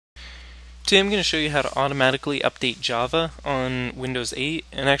Today I'm going to show you how to automatically update Java on Windows 8,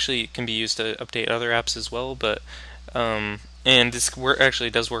 and actually it can be used to update other apps as well, but and this actually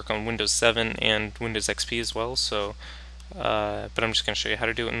does work on Windows 7 and Windows XP as well, so but I'm just going to show you how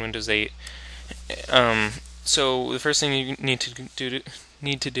to do it in Windows 8. So the first thing you need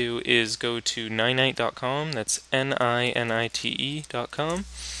to do is go to ninite.com. That's ninite.com.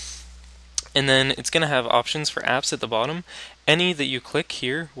 And then it's going to have options for apps at the bottom. Any that you click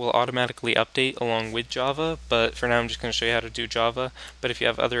here will automatically update along with Java, but for now I'm just going to show you how to do Java. But if you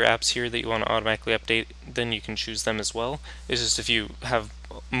have other apps here that you want to automatically update, then you can choose them as well. It's just if you have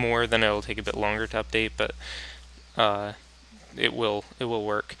more, then it'll take a bit longer to update, but it will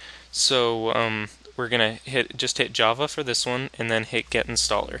work. So we're going to hit Java for this one, and then hit Get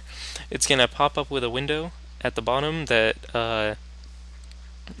Installer. It's going to pop up with a window at the bottom that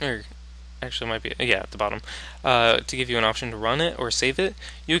actually might be, yeah, at the bottom, to give you an option to run it or save it.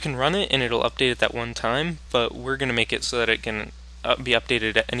 You can run it and it'll update at that one time, but we're going to make it so that it can be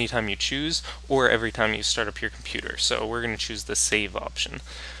updated at any time you choose or every time you start up your computer. So we're going to choose the save option.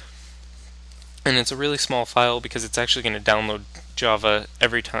 And it's a really small file because it's actually going to download Java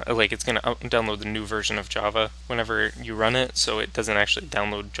every time, like it's going to download the new version of Java whenever you run it, so it doesn't actually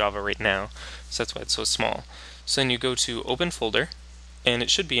download Java right now. So that's why it's so small. So then you go to Open Folder, and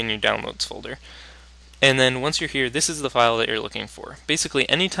it should be in your Downloads folder. And then once you're here, this is the file that you're looking for. Basically,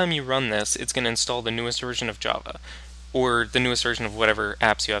 anytime you run this, it's going to install the newest version of Java, or the newest version of whatever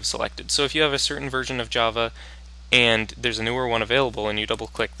apps you have selected. So if you have a certain version of Java, and there's a newer one available, and you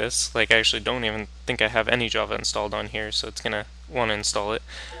double-click this, like I actually don't even think I have any Java installed on here, so it's going to want to install it.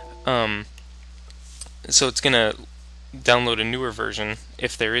 So it's going to download a newer version,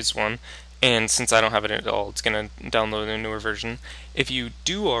 if there is one, and since I don't have it at all, it's going to download a newer version. If you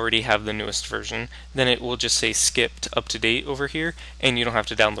do already have the newest version, then it will just say skipped up to date over here, and you don't have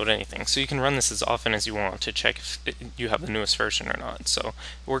to download anything. So you can run this as often as you want to check if you have the newest version or not. So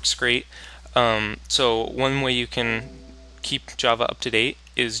it works great. So one way you can keep Java up to date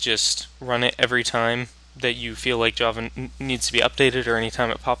is just run it every time that you feel like Java needs to be updated, or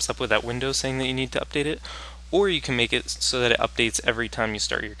anytime it pops up with that window saying that you need to update it. Or you can make it so that it updates every time you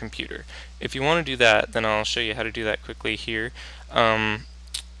start your computer. If you want to do that, then I'll show you how to do that quickly here.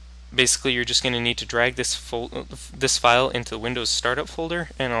 Basically, you're just going to need to drag this file into the Windows Startup folder,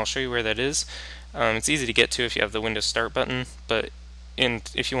 and I'll show you where that is. It's easy to get to if you have the Windows Start button, but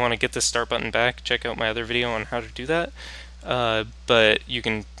if you want to get the Start button back, check out my other video on how to do that. But you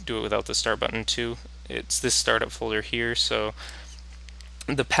can do it without the Start button too. It's this Startup folder here, so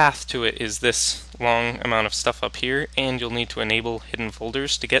the path to it is this long amount of stuff up here, and you'll need to enable hidden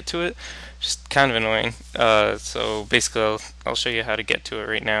folders to get to it. Just kind of annoying. So basically I'll show you how to get to it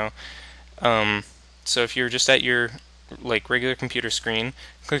right now. So if you're just at your regular computer screen,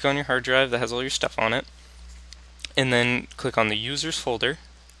 click on your hard drive that has all your stuff on it, and then click on the users folder,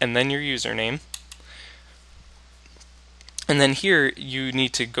 and then your username. And then here you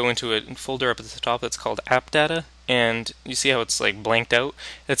need to go into a folder up at the top that's called app data, and you see how it's like blanked out?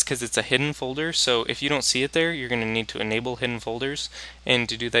 That's because it's a hidden folder, so if you don't see it there, you're going to need to enable hidden folders, and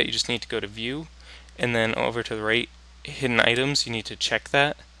to do that you just need to go to view, and then over to the right, hidden items, you need to check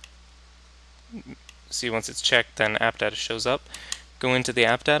that. See, once it's checked, then app data shows up. Go into the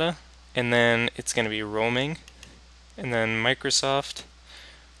app data, and then it's going to be roaming, and then Microsoft,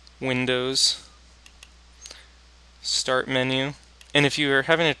 Windows, Start menu. And if you are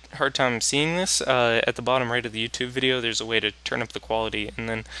having a hard time seeing this, at the bottom right of the YouTube video there's a way to turn up the quality, and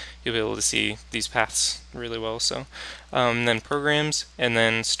then you'll be able to see these paths really well. So then programs, and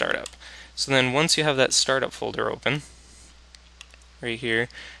then startup. So then once you have that startup folder open right here,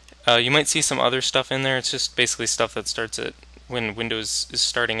 you might see some other stuff in there. It's just basically stuff that starts at when Windows is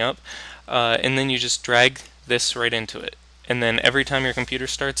starting up, and then you just drag this right into it. And then every time your computer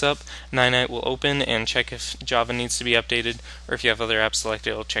starts up, Ninite will open and check if Java needs to be updated, or if you have other apps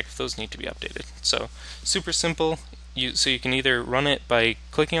selected, it'll check if those need to be updated. So super simple. So you can either run it by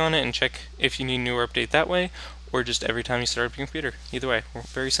clicking on it and check if you need a new update that way, or just every time you start up your computer. Either way,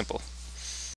 very simple.